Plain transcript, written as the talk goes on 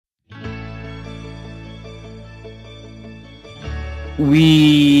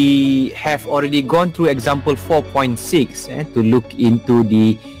we have already gone through example 4.6 to look into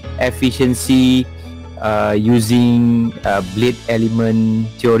the efficiency using blade element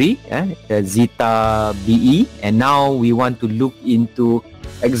theory, zeta BE, and now we want to look into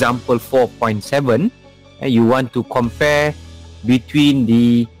example 4.7. You want to compare between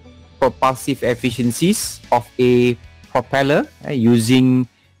the propulsive efficiencies of a propeller using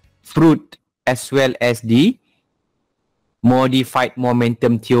fruit as well as the modified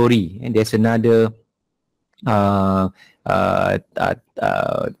momentum theory. And there's another type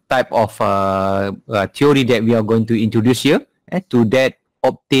of theory that we are going to introduce here, to that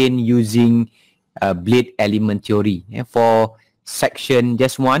obtained using blade element theory. For section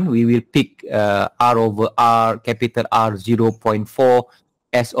just one, we will pick R over R, capital R 0.4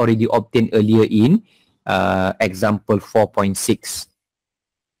 as already obtained earlier in example 4.6.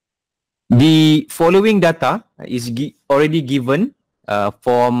 The following data is already given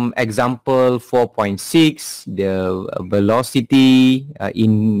from example 4.6, the velocity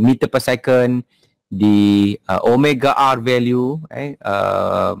in meter per second, the omega R value,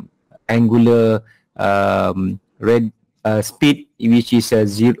 angular speed, which is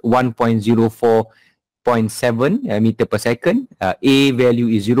 1.04.7 meter per second, A value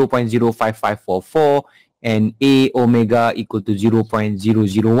is 0.05544, and A omega equal to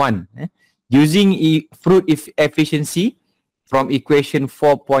 0.001. Using fruit efficiency from equation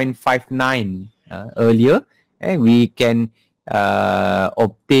 4.59 earlier, we can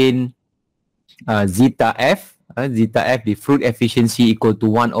obtain zeta F. Zeta F, the fruit efficiency, equal to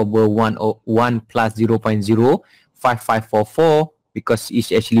 1 over 1 plus 0.05544, because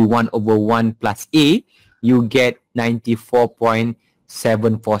it's actually 1 over 1 plus A, you get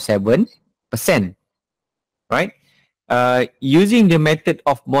 94.747%. Right? Using the method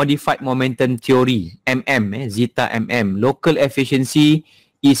of modified momentum theory, zeta local efficiency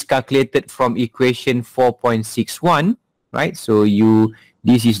is calculated from equation 4.61, right? So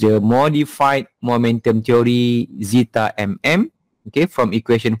this is the modified momentum theory, zeta okay, from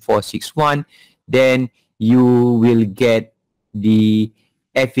equation 461. Then you will get the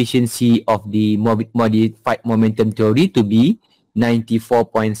efficiency of the modified momentum theory to be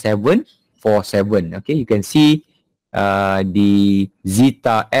 94.747. Okay, you can see the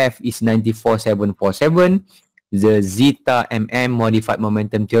zeta F is 94.747. The zeta modified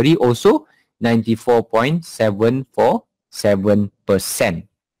momentum theory also 94.747%.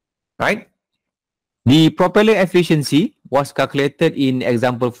 Right? The propeller efficiency was calculated in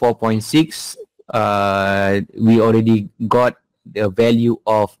example 4.6. We already got the value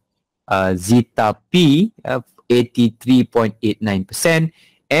of zeta P of 83.89%,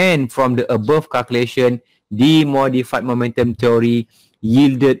 and from the above calculation, the modified momentum theory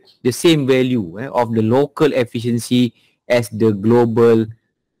yielded the same value of the local efficiency as the global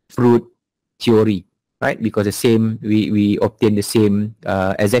fruit theory, right? Because the same, we obtain the same,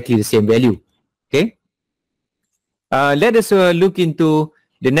 exactly the same value. Okay. Let us look into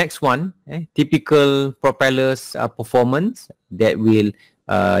the next one, typical propellers performance. That will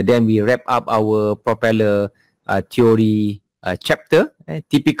then we wrap up our propeller theory chapter,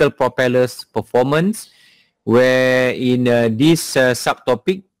 typical propellers performance, where in this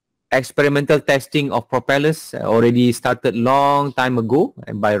subtopic, experimental testing of propellers already started long time ago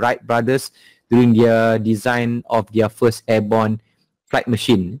by Wright brothers during their design of their first airborne flight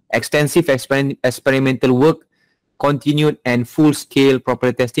machine. Extensive experimental work continued, and full-scale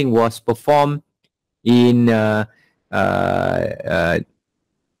propeller testing was performed in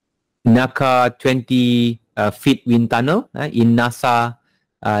NACA 20 feet wind tunnel in NASA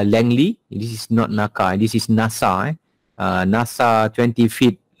Langley. This is not NACA, this is NASA. NASA 20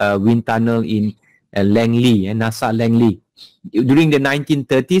 feet wind tunnel in Langley, NASA Langley. During the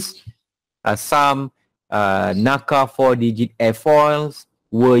 1930s, some NACA 4-digit airfoils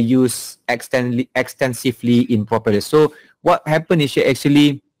were used extensively in propellers. So what happened is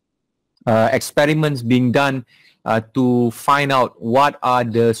actually experiments being done to find out what are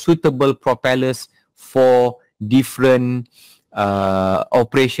the suitable propellers for different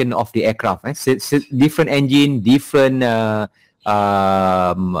operation of the aircraft. Different engine, different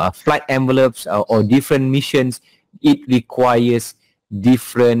flight envelopes, or different missions, it requires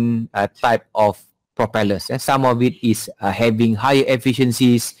different type of propellers. Some of it is having higher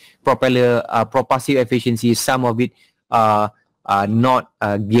efficiencies, propulsive efficiencies. Some of it are not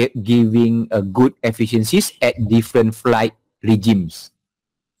giving good efficiencies at different flight regimes.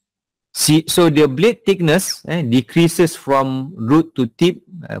 So the blade thickness decreases from root to tip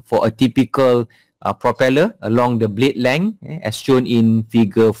for a typical propeller along the blade length, as shown in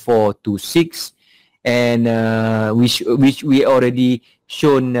figure 4 to 6. and which we already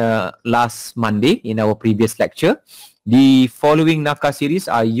shown last Monday in our previous lecture. The following NACA series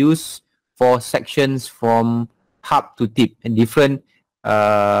are used for sections from hub to tip, and different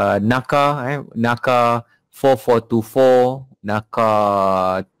NACA, NACA 4424,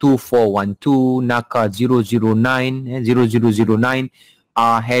 NACA 2412, NACA 009, 0009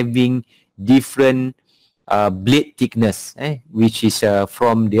 are having different blade thickness, which is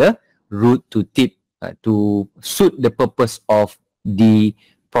from the root to tip to suit the purpose of the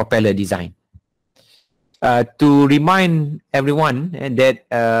propeller design. To remind everyone that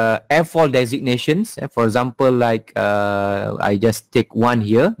airfoil designations, for example, like I just take one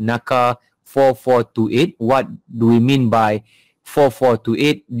here, NACA 4428. What do we mean by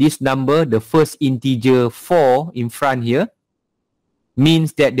 4428? This number, the first integer 4 in front here,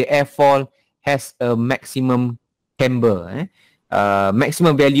 means that the airfoil has a maximum camber,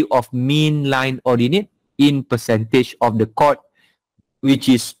 maximum value of mean line ordinate in percentage of the chord, which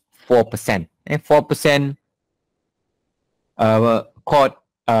is 4%. 4% chord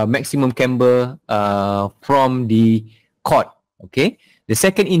maximum camber from the chord. Okay. The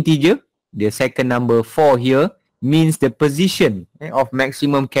second integer, the second number 4 here, means the position of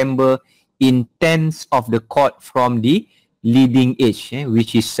maximum camber in tenths of the chord from the leading edge,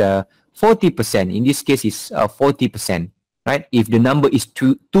 which is 40%. In this case, is 40%. Right? If the number is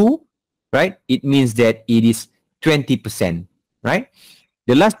 2, right, it means that it is 20%. Right?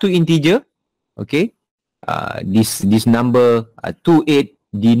 The last two integer, okay, this number 28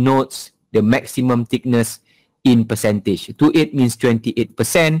 denotes the maximum thickness in percentage. 28 means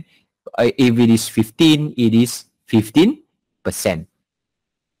 28%. If it is 15, it is 15%.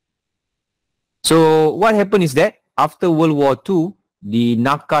 So what happened is that after World War II, the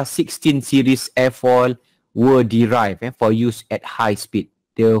NACA 16 series airfoil were derived for use at high speed.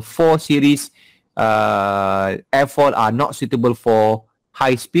 The 4 series airfoil are not suitable for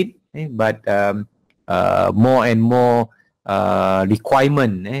high speed, but more and more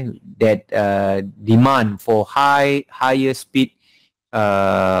requirement that demand for higher speed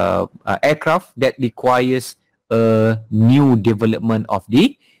aircraft that requires a new development of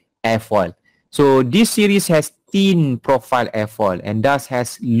the airfoil. So this series has thin profile airfoil and thus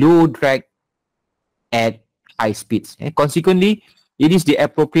has low drag at high speeds. And consequently, it is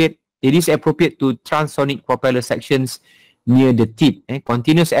appropriate to transonic propeller sections near the tip.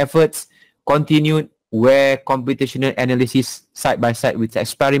 Continuous efforts continued where computational analysis side by side with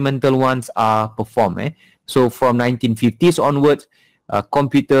experimental ones are performed. So from 1950s onwards,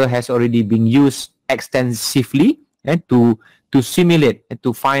 computer has already been used extensively to simulate and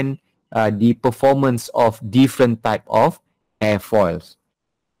to find the performance of different type of airfoils.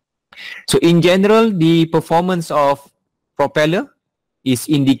 So in general, the performance of propeller is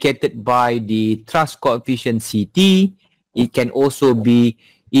indicated by the thrust coefficient CT. It can also be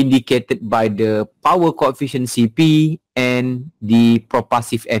indicated by the power coefficient CP and the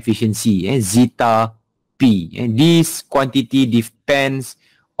propulsive efficiency, zeta P. And this quantity depends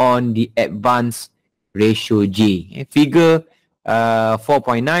on the advance ratio J. Figure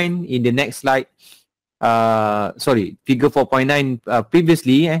 4.9 in the next slide. Figure 4.9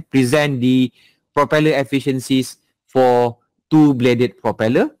 previously present the propeller efficiencies for two-bladed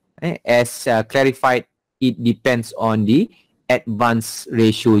propeller. As clarified, it depends on the advance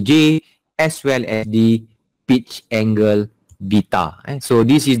ratio J as well as the pitch angle beta. So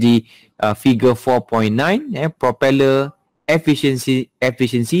this is the figure 4.9, propeller efficiency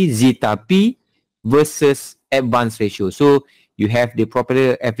zeta P versus advance ratio. So you have the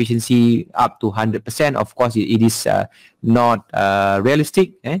propeller efficiency up to 100%. Of course, it is not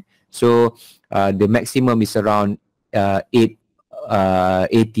realistic. So the maximum is around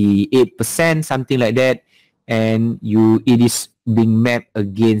 88%, something like that. And it is being mapped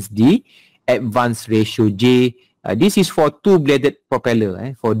against the advance ratio J. This is for two-bladed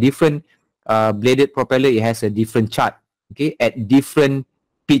propeller. For different bladed propeller, it has a different chart. Okay, at different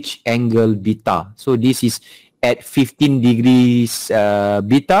pitch angle beta. So this is at 15 degrees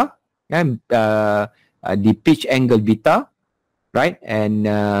beta, the pitch angle beta, right? And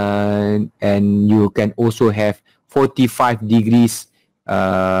you can also have 45 degrees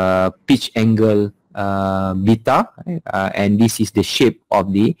pitch angle beta, and this is the shape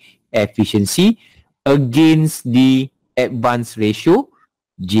of the efficiency against the advance ratio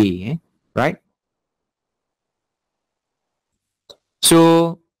J, right?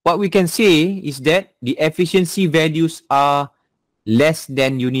 So what we can say is that the efficiency values are less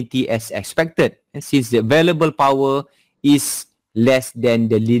than unity as expected, since the available power is less than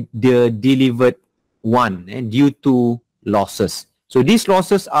the delivered one due to losses. So these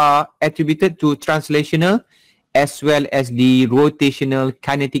losses are attributed to translational as well as the rotational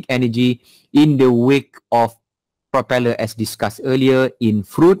kinetic energy in the wake of propeller as discussed earlier in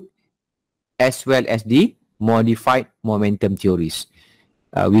fruit as well as the modified momentum theories.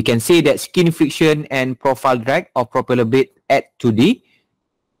 We can say that skin friction and profile drag of propeller blade add to the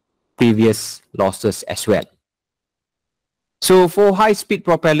previous losses as well. So for high-speed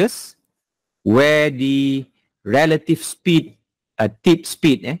propellers, where the relative speed, tip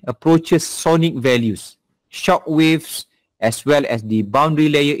speed approaches sonic values, shock waves as well as the boundary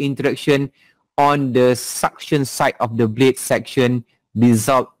layer interaction on the suction side of the blade section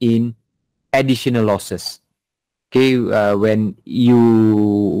result in additional losses. Okay, when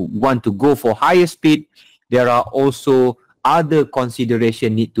you want to go for higher speed, there are also other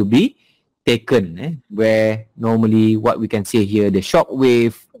considerations need to be taken, where normally what we can say here, the shock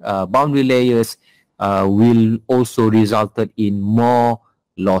wave, boundary layers will also result in more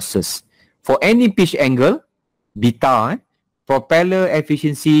losses. For any pitch angle, beta, propeller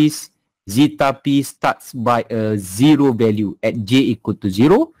efficiencies, zeta p starts by a zero value at j equal to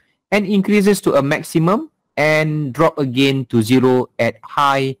 0 and increases to a maximum and drop again to 0 at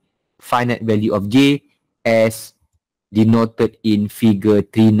high finite value of j as denoted in figure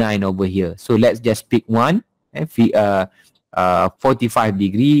 3.9 over here. So let's just pick one. 45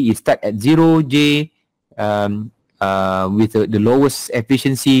 degree, it start at 0 j with the lowest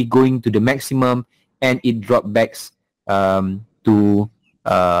efficiency going to the maximum, and it drop back to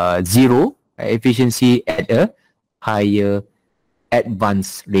 0 efficiency at a higher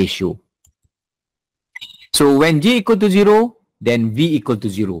advance ratio. So when j equal to 0, then v equal to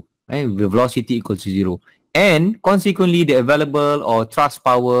 0, the velocity equal to 0, and consequently the available or thrust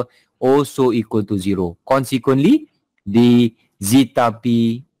power also equal to 0. Consequently, the zeta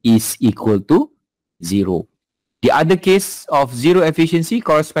p is equal to 0. The other case of 0 efficiency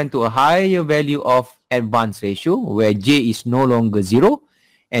correspond to a higher value of advance ratio where j is no longer 0,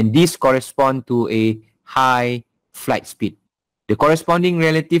 and this correspond to a high flight speed. The corresponding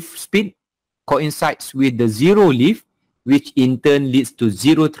relative speed coincides with the 0 lift, which in turn leads to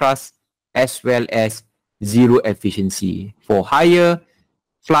 0 thrust as well as 0 efficiency. For higher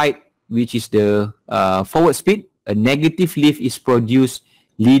flight, which is the forward speed, a negative lift is produced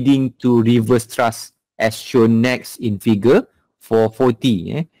leading to reverse thrust as shown next in figure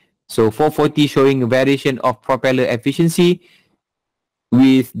 440. So 440 showing a variation of propeller efficiency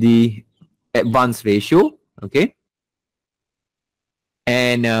with the advance ratio. Okay.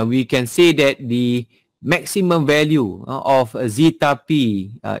 And we can say that the maximum value of zeta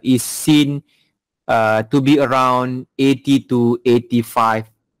p is seen to be around 80 to 85%.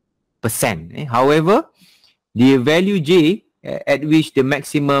 However, the value j at which the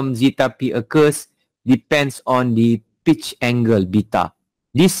maximum zeta p occurs depends on the pitch angle beta.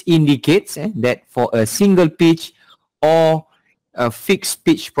 This indicates that for a single pitch or a fixed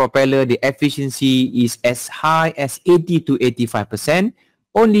pitch propeller, the efficiency is as high as 80 to 85%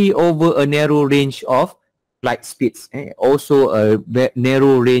 only over a narrow range of flight speeds. Also a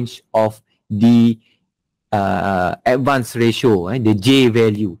narrow range of the advance ratio, the j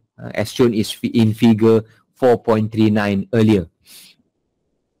value, as shown is in figure 4.39 earlier.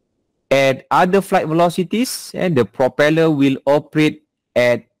 At other flight velocities, the propeller will operate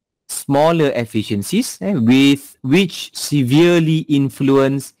at smaller efficiencies, with which severely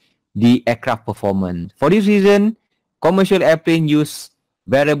influence the aircraft performance. For this reason, commercial airplane use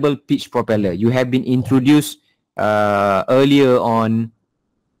variable pitch propeller. You have been introduced earlier on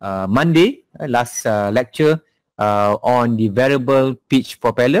Monday, last lecture, on the variable pitch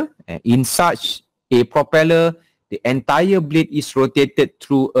propeller. In such a propeller, the entire blade is rotated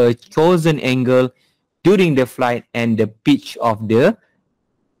through a chosen angle during the flight, and the pitch of the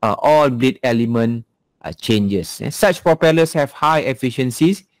all blade element changes. Such propellers have high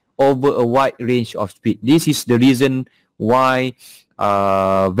efficiencies over a wide range of speed. This is the reason why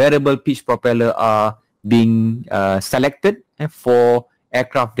variable pitch propeller are being selected for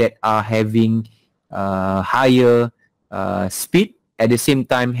aircraft that are having higher speed, at the same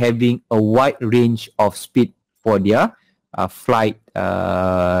time having a wide range of speed for their flight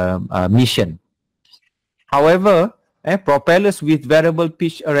mission. However, propellers with variable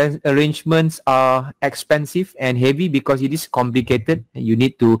pitch arrangements are expensive and heavy because it is complicated. You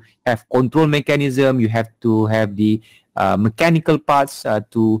need to have control mechanism. You have to have the mechanical parts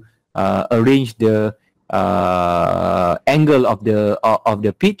to arrange the angle of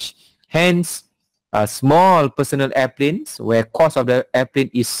the pitch. Hence, small personal airplanes, where cost of the airplane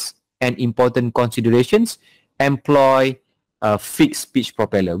is an important considerations, employ a fixed pitch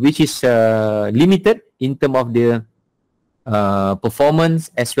propeller, which is limited in terms of the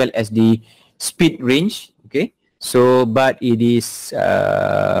performance as well as the speed range. Okay, so but it is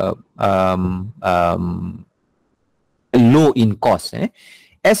low in cost.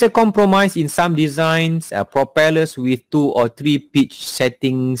 As a compromise, in some designs, propellers with 2 or 3 pitch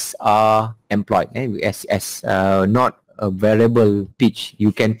settings are employed. As not a variable pitch,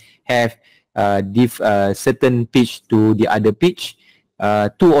 you can have certain pitch to the other pitch.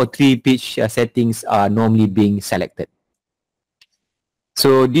 2 or 3 pitch settings are normally being selected.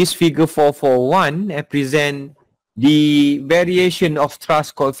 So this figure 441 present the variation of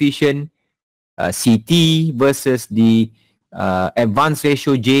thrust coefficient CT versus the advance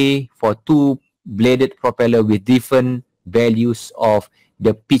ratio J for two bladed propeller with different values of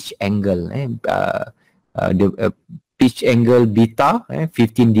the pitch angle. The pitch angle beta,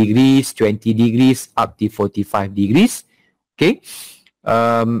 15 degrees, 20 degrees, up to 45 degrees. Okay.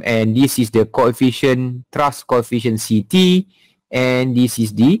 And this is the coefficient, thrust coefficient CT, and this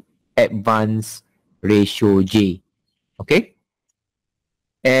is the advance ratio J. Okay.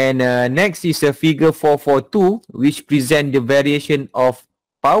 And next is a figure 442, which present the variation of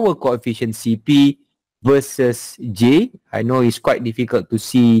power coefficient CP versus J. I know it's quite difficult to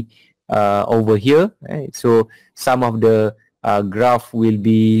see over here. Right? So some of the graph will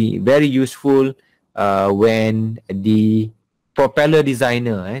be very useful when the propeller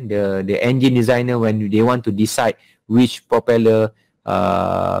designer, the engine designer, when they want to decide which propeller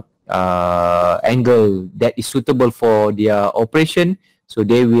angle that is suitable for their operation. So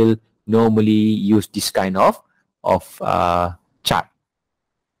they will normally use this kind of chart.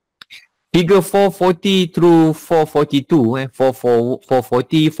 Figure 440 through 442,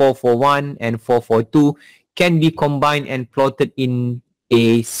 440, 441, and 442 can be combined and plotted in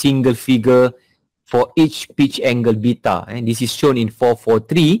a single figure for each pitch angle beta. And this is shown in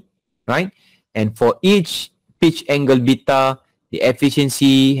 443, right? And for each pitch angle beta, the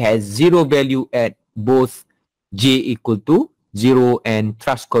efficiency has 0 value at both J equal to 0 and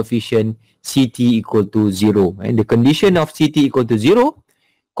thrust coefficient CT equal to 0. And the condition of CT equal to 0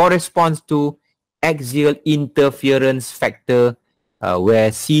 corresponds to axial interference factor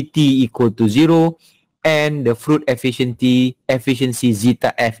where CT equal to 0 and the fruit efficiency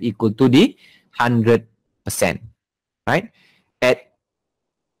zeta F equal to the 100%. Right? At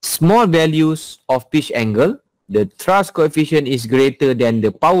small values of pitch angle, the thrust coefficient is greater than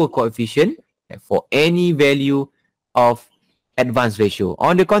the power coefficient for any value of advance ratio.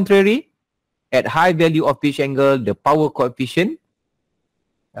 On the contrary, at high value of pitch angle, the power coefficient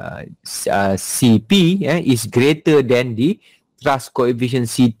CP is greater than the thrust coefficient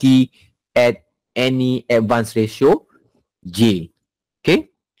CT at any advance ratio J. Okay.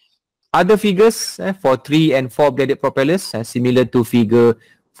 Other figures for 3 and 4 bladed propellers similar to figure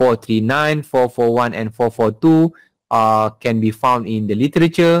 439, 441, and 442 can be found in the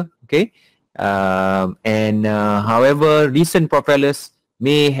literature. Okay. However, recent propellers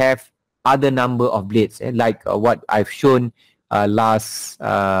may have other number of blades, like what I've shown last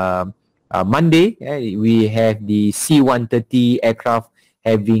Monday. We have the C-130 aircraft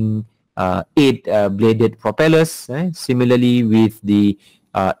having 8 bladed propellers. Similarly, with the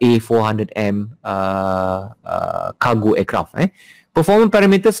A400M cargo aircraft. Performance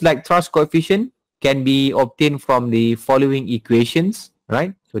parameters like thrust coefficient can be obtained from the following equations,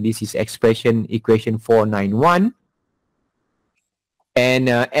 right? So this is equation 491. And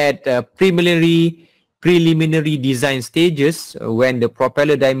at preliminary design stages, when the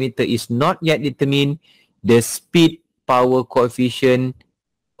propeller diameter is not yet determined, the speed power coefficient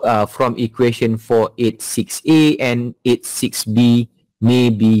from equation 486A and 86B may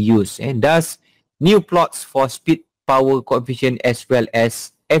be used. And thus, new plots for speed power coefficient as well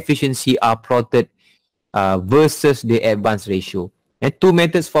as efficiency are plotted versus the advance ratio. And two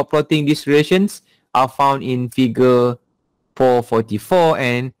methods for plotting these relations are found in figure 444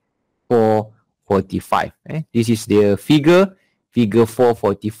 and 445. This is the figure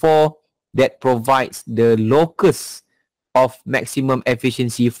 444, that provides the locus of maximum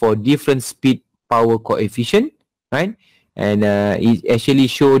efficiency for different speed power coefficient, right? And it actually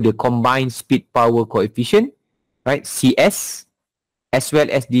show the combined speed power coefficient, right, CS, as well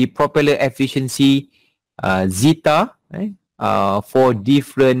as the propeller efficiency zeta, right, for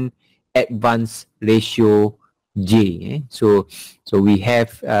different advance ratio J. So we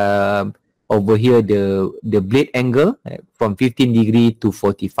have over here the blade angle from 15 degree to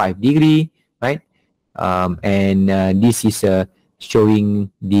 45 degree, right? And this is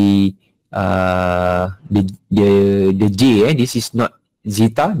showing the J. This is not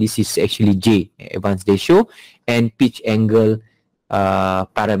zeta. This is actually J, advance ratio, and pitch angle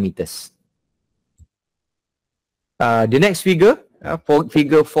parameters. The next figure,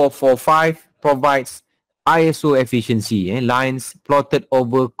 figure 445, provides ISO efficiency, lines plotted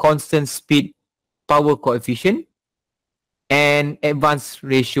over constant speed power coefficient and advanced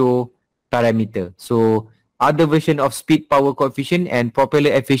ratio parameter. So other version of speed power coefficient and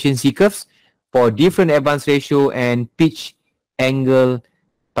propeller efficiency curves for different advanced ratio and pitch angle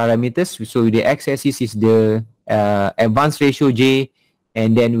parameters. So the x-axis is the advanced ratio J,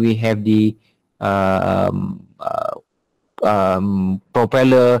 and then we have the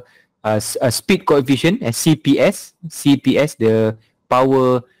propeller speed coefficient as CPS, the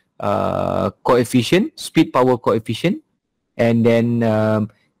power coefficient, speed power coefficient, and then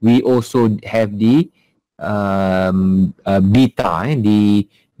we also have the beta,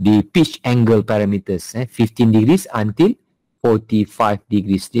 the pitch angle parameters, 15 degrees until 45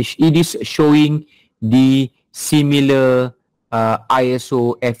 degrees. It is showing the similar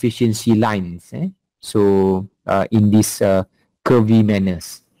ISO efficiency lines. So in this curvy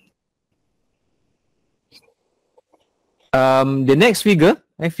manners. The next figure,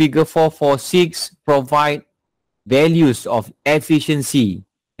 figure 446, provide values of efficiency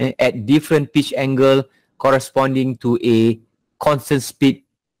at different pitch angle corresponding to a constant speed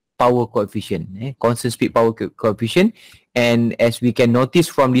power coefficient. Constant speed power coefficient. And as we can notice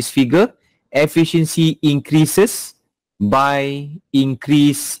from this figure, efficiency increases by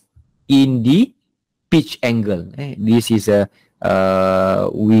increase in the pitch angle. This is a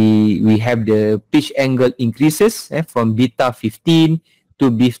we have the pitch angle increases from beta 15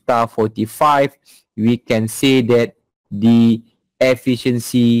 to beta 45. We can say that the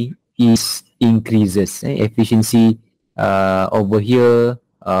efficiency is increases. Efficiency over here,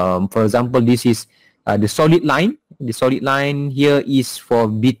 for example, this is the solid line. The solid line here is for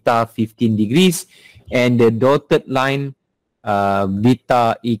beta 15 degrees, and the dotted line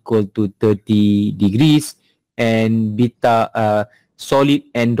beta equal to 30 degrees, and beta solid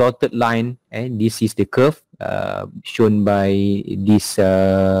and dotted line, and this is the curve shown by this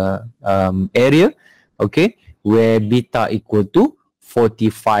area, okay, where beta equal to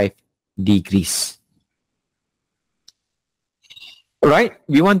 45 degrees. Right,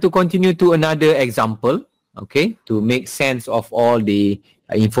 we want to continue to another example, okay, to make sense of all the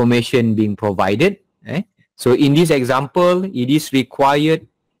information being provided. So in this example, it is required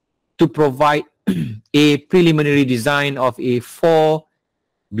to provide a preliminary design of a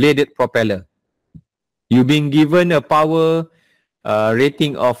 4-bladed propeller. You've been given a power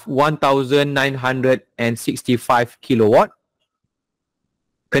rating of 1965 kilowatt,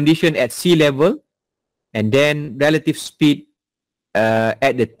 condition at sea level, and then relative speed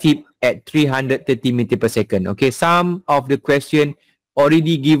at the tip at 330 meter per second. Okay, some of the question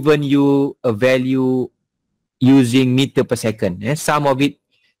already given you a value using meter per second. Some of it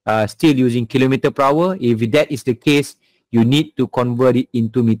still using kilometer per hour. If that is the case, you need to convert it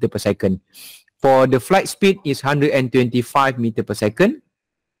into meter per second. For the flight speed is 125 meter per second.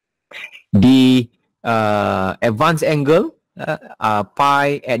 The advanced angle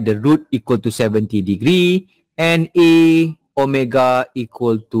pi at the root equal to 70 degree, and A omega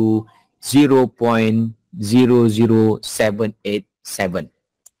equal to 0.00787.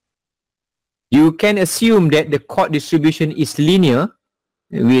 You can assume that the chord distribution is linear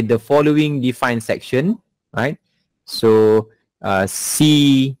with the following defined section, right? So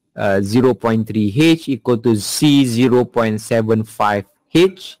C 0.3H equal to C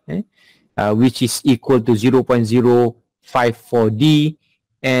 0.75H, which is equal to 0.054D,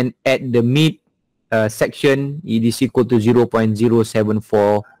 and at the mid section it is equal to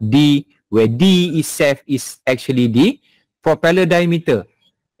 0.074D, where D is actually the propeller diameter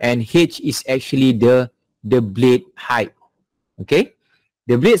and H is actually the blade height. Okay,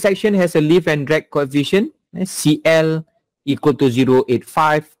 the blade section has a lift and drag coefficient, CL equal to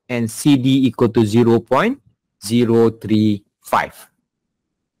 0.85 and CD equal to 0.035.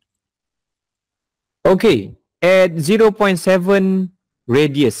 Okay, at 0.7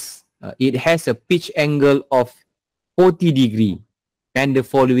 radius, it has a pitch angle of 40 degree and the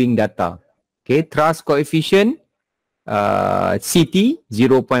following data. Okay, thrust coefficient CT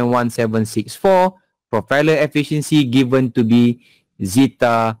 0.1764, propeller efficiency given to be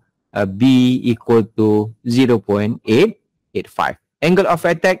zeta B equal to 0.885. Angle of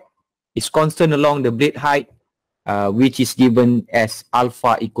attack is constant along the blade height, which is given as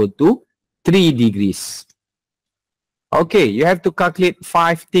alpha equal to 3 degrees. Okay, you have to calculate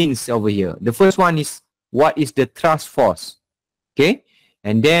 5 things over here. The first one is what is the thrust force. Okay,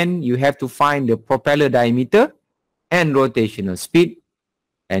 and then you have to find the propeller diameter and rotational speed,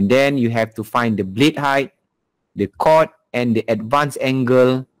 and then you have to find the blade height, the chord, and the advanced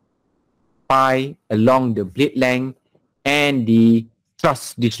angle pi along the blade length and the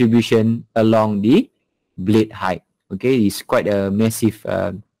thrust distribution along the blade height. Okay, it's quite a massive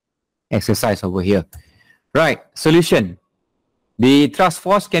exercise over here. Right, solution. The thrust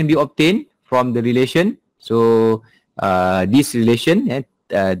force can be obtained from the relation. So this relation,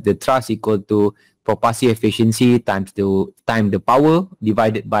 the thrust equal to propulsive efficiency times the power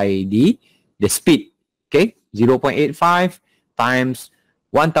divided by the speed. Okay, 0.85 times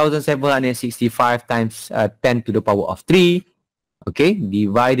 1765 times 10 to the power of 3. Okay,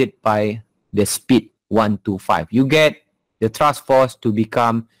 divided by the speed 125. You get the thrust force to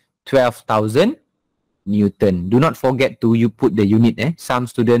become 12,000 Newton. Do not forget to put the unit. Some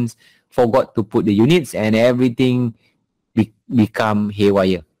students forgot to put the units and everything become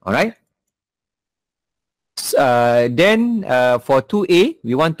haywire. All right. Then for 2A,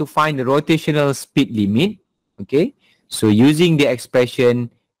 we want to find the rotational speed limit. Okay. So using the expression,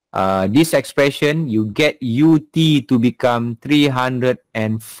 this expression, you get UT to become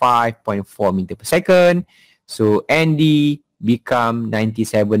 305.4 meter per second. So ND become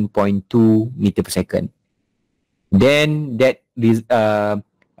 97.2 meter per second. Then that is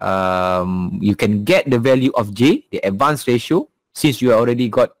you can get the value of J, the advance ratio, since you already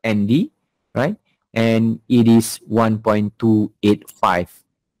got ND, right? And it is 1.285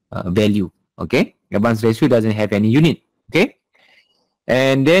 value. Okay, advance ratio doesn't have any unit. Okay,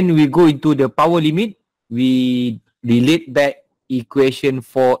 and then we go into the power limit. We relate back equation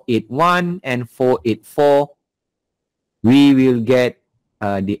 481 and 484. We will get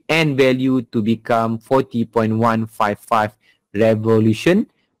the N value to become 40.155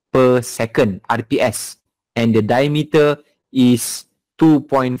 revolution per second, RPS. And the diameter is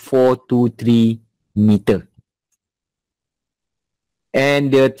 2.423 meter.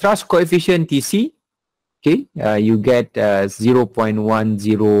 And the thrust coefficient TC, okay, you get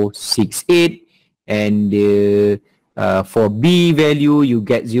 0.1068, and for B value you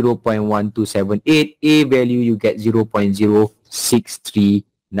get 0.1278, A value you get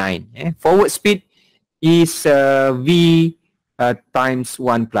 0.0639. Forward speed is V times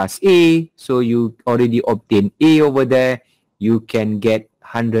 1 plus A, so you already obtain A over there. You can get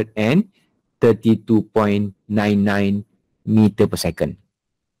 132.99 meter per second.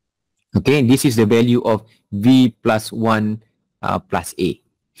 Okay, this is the value of V plus 1 plus A.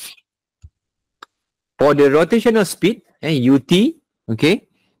 For the rotational speed, UT, okay,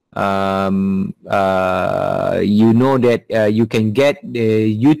 you know that you can get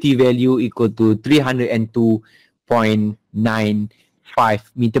the UT value equal to 302.95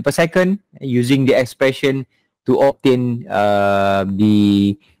 meter per second using the expression to obtain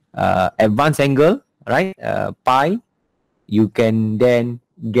the advance angle, right? Pi. You can then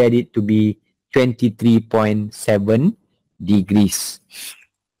get it to be 23.7 degrees.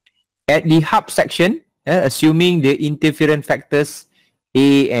 At the hub section, assuming the interference factors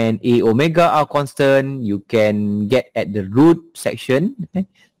A and A omega are constant, you can get at the root section,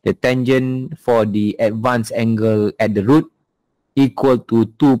 the tangent for the advance angle at the root equal to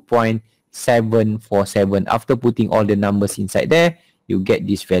 2.747. After putting all the numbers inside there, you get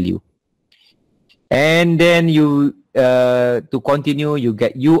this value. And then you, to continue, you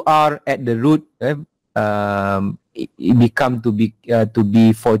get UR at the root, it become to be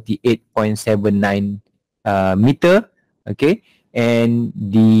 48.79 meter. Okay, and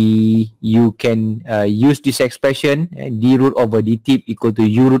you can use this expression, d root over d tip equal to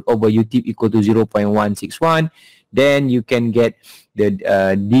u root over u tip equal to 0.161. Then you can get the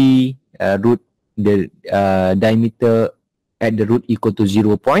d root, the diameter at the root equal to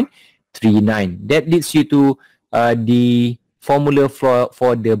 0.39. That leads you to the formula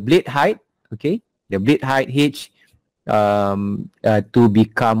for the blade height. Okay, the blade height H to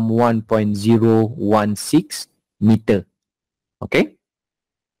become 1.016 meter. Okay.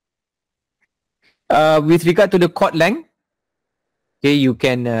 With regard to the chord length, okay, you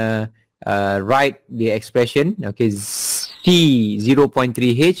can write the expression. Okay, C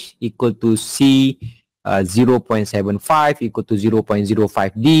 0.3H equal to C 0.75 equal to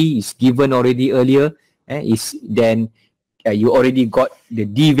 0.05D is given already earlier. Then you already got the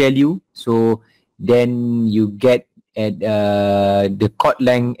D value, so then you get at the chord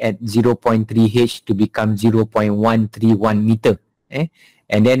length at 0.3H to become 0.131 meter.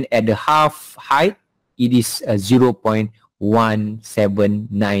 And then at the half height, it is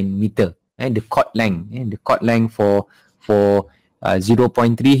 0.179 meter. And the chord length for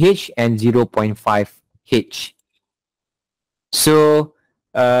 0.3H and 0.5H. So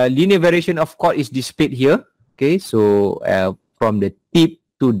linear variation of chord is displayed here. Okay, so from the tip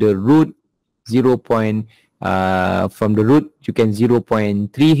to the root, from the root you can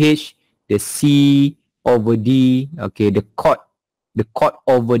 0.3H, the C over D, okay, the chord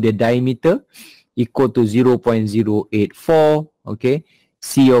over the diameter equal to 0.084, okay.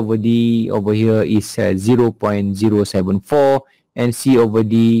 C over D over here is 0.074, and C over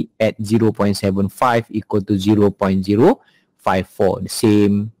D at 0.75 equal to 0.054. The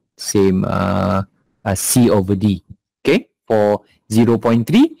same C over D, okay, for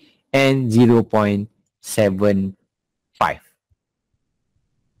 0.3 and 0.75.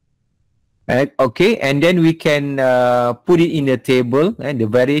 Right, okay, and then we can put it in a table, and the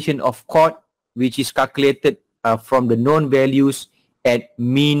variation of chord which is calculated from the known values at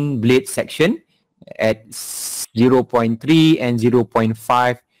mean blade section at 0.3 and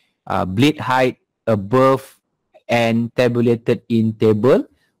 0.5 blade height above and tabulated in table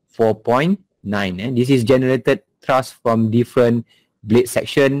 4.9. And this is generated thrust from different blade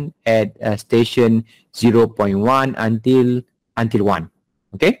section at station 0.1 until 1.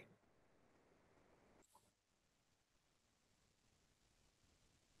 Okay.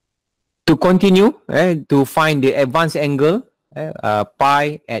 To continue, to find the advanced angle,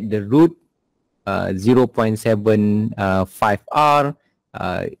 pi at the root 0.75r,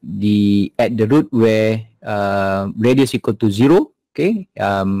 at the root where radius equal to 0, okay,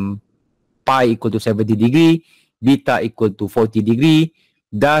 pi equal to 70 degree, beta equal to 40 degree.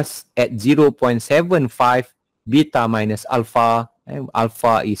 Thus, at 0.75, beta minus alpha,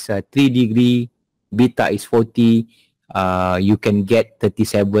 alpha is 3 degree, beta is 40. You can get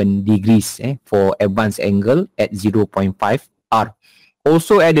 37 degrees for advanced angle at 0.5 r.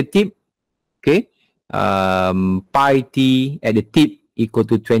 Also at the tip, okay, pi t at the tip equal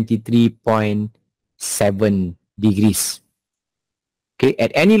to 23.7 degrees. Okay,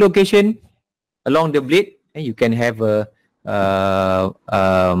 at any location along the blade, you can have a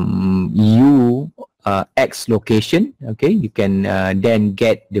x location. Okay, you can then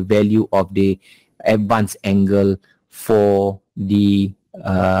get the value of the advanced angle for the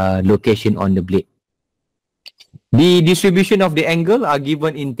location on the blade. The distribution of the angle are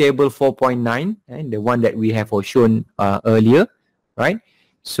given in table 4.9, and the one that we have shown earlier, right?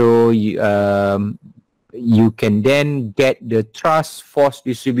 So you can then get the thrust force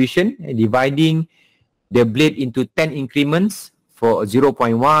distribution, dividing the blade into 10 increments for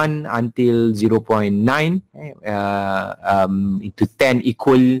 0.1 until 0.9 into 10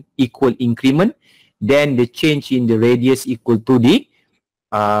 equal increment. Then the change in the radius equal to the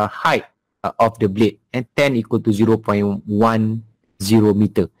height of the blade, and 10 equal to 0.10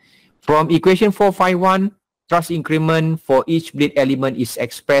 meter. From equation 451, thrust increment for each blade element is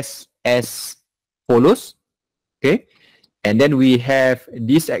expressed as follows. Okay, and then we have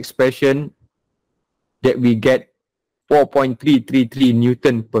this expression that we get 4.333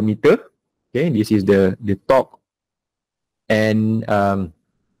 Newton per meter. Okay, this is the torque, and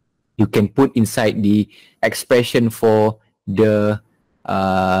you can put inside the expression for the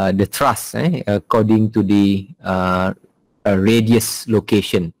thrust according to the radius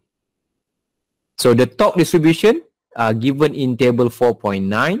location. So the torque distribution given in table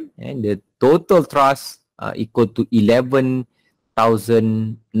 4.9, and the total thrust equal to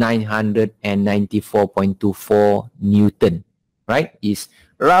 11,994.24 Newton, right? Is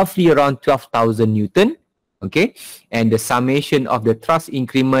roughly around 12,000 Newton. Okay, and the summation of the thrust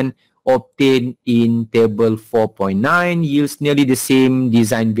increment obtained in table 4.9 yields nearly the same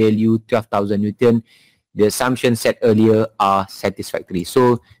design value, 12,000 Newton. The assumptions set earlier are satisfactory.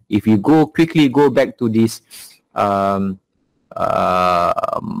 So if you quickly go back to this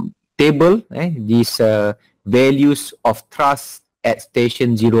table, these values of thrust at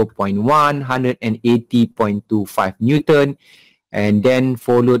station 0.1, 180.25 Newton, and then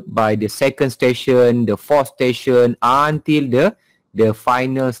followed by the second station, the fourth station, until the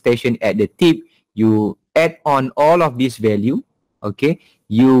final station at the tip. You add on all of this value, okay,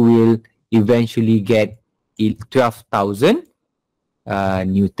 you will eventually get 12,000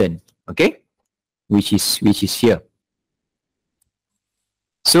 Newton, okay, which is here.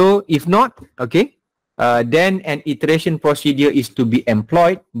 So if not, okay, then an iteration procedure is to be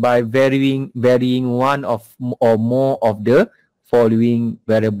employed by varying one of or more of the following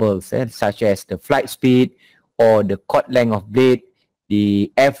variables, such as the flight speed or the chord length of blade, the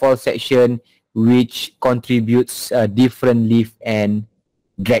airfoil section, which contributes different lift and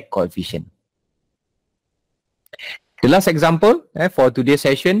drag coefficient. The last example for today's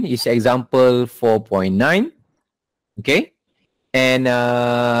session is example 4.9. Okay, and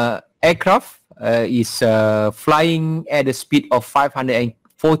aircraft is flying at a speed of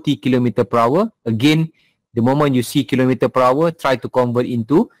 540 km per hour. Again, the moment you see kilometer per hour, try to convert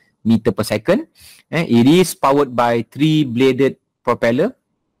into meter per second. It is powered by 3-bladed propeller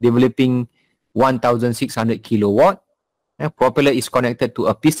developing 1,600 kilowatt. Propeller is connected to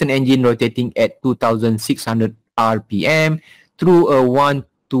a piston engine rotating at 2,600 RPM through a 1:2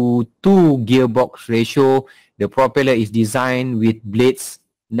 gearbox ratio. The propeller is designed with blades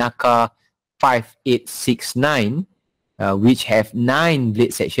NACA 5869, which have 9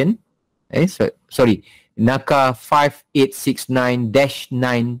 blade section. NACA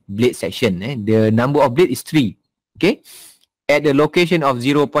 5869-9 blade section. The number of blade is 3. Okay. At the location of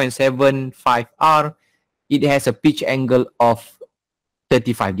 0.75 R, it has a pitch angle of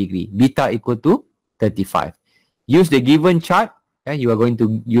 35 degree. Beta equal to 35. Use the given chart. You are going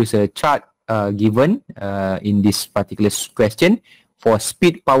to use a chart given in this particular question for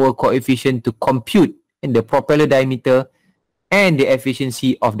speed power coefficient to compute the propeller diameter and the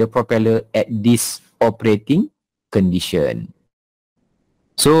efficiency of the propeller at this operating condition.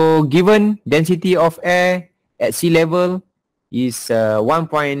 So given density of air at sea level is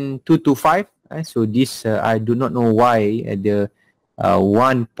 1.225. So this I do not know why the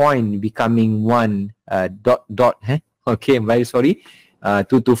 1 point becoming 1 dot. Okay, I'm very sorry.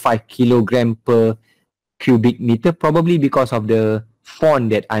 225 kilogram per cubic meter, probably because of the font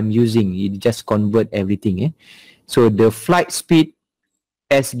that I'm using. It just convert everything. So the flight speed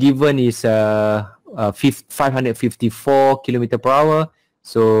as given is 554 kilometer per hour.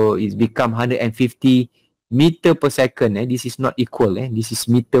 So it's become 150 meter per second. This is not equal. This is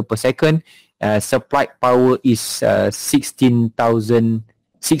meter per second. Supplied power is 16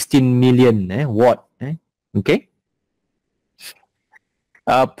 million watt. Okay.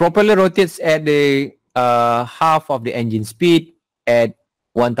 Propeller rotates at the half of the engine speed at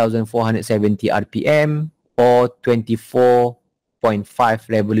 1,470 RPM or 24.5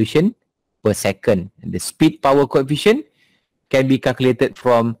 revolution per second. The speed power coefficient can be calculated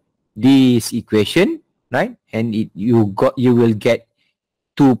from this equation, right? And you will get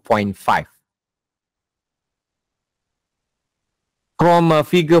 2.5. From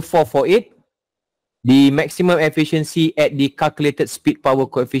figure 448, the maximum efficiency at the calculated speed power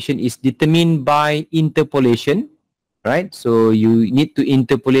coefficient is determined by interpolation, right? So you need to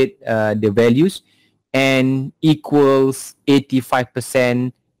interpolate the values and equals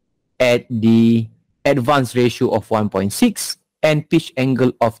 85% at the advance ratio of 1.6 and pitch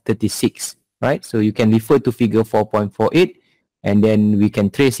angle of 36, right? So you can refer to figure 4.48 and then we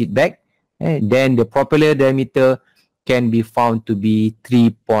can trace it back. And then the propeller diameter can be found to be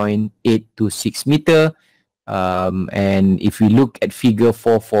 3.826 meter. And if we look at figure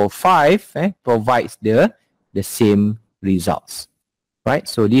 445, provides the same results, right?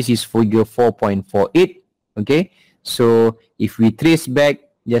 So this is figure 4.48. Okay, so if we trace back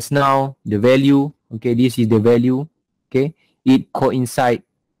just now the value, okay, this is the value. Okay, it coincides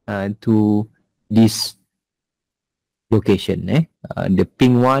to this location. The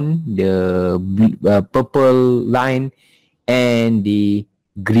pink one, the purple line, and the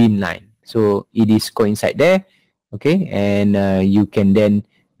green line. So it is coincide there. Okay, and you can then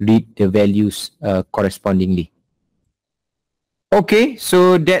read the values correspondingly. Okay,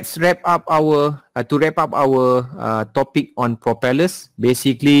 so that's wrap up our topic on propellers.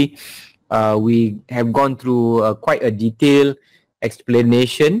 Basically, we have gone through quite a detailed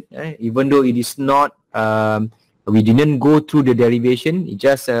explanation, even though it is not we didn't go through the derivation. It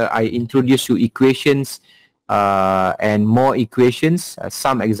just I introduced you equations and more equations.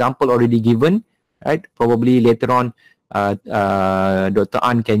 Some example already given, right? Probably later on, Dr.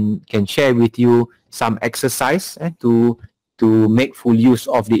 An can share with you some exercise to make full use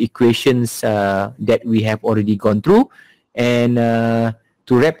of the equations that we have already gone through. And to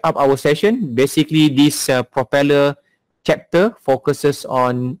wrap up our session, basically this propeller chapter focuses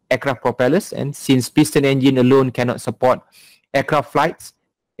on aircraft propellers, and since piston engine alone cannot support aircraft flights,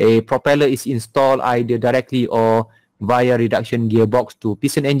 a propeller is installed either directly or via reduction gearbox to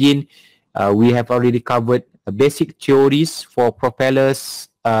piston engine. We have already covered basic theories for propellers,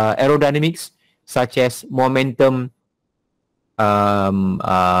 aerodynamics, such as momentum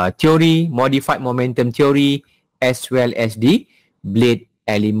theory, modified momentum theory, as well as the blade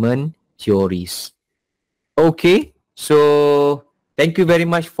element theories. Okay. So thank you very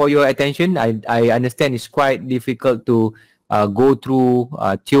much for your attention. I understand it's quite difficult to go through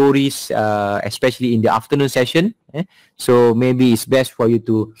theories, especially in the afternoon session. So maybe it's best for you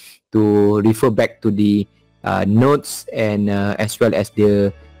to refer back to the notes and as well as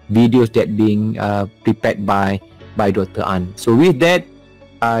the videos that being prepared by Dr. An. So with that,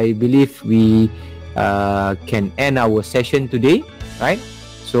 I believe we can end our session today, right?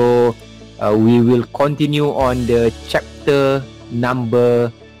 So we will continue on the chapter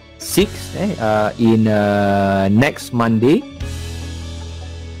number 6 in next Monday.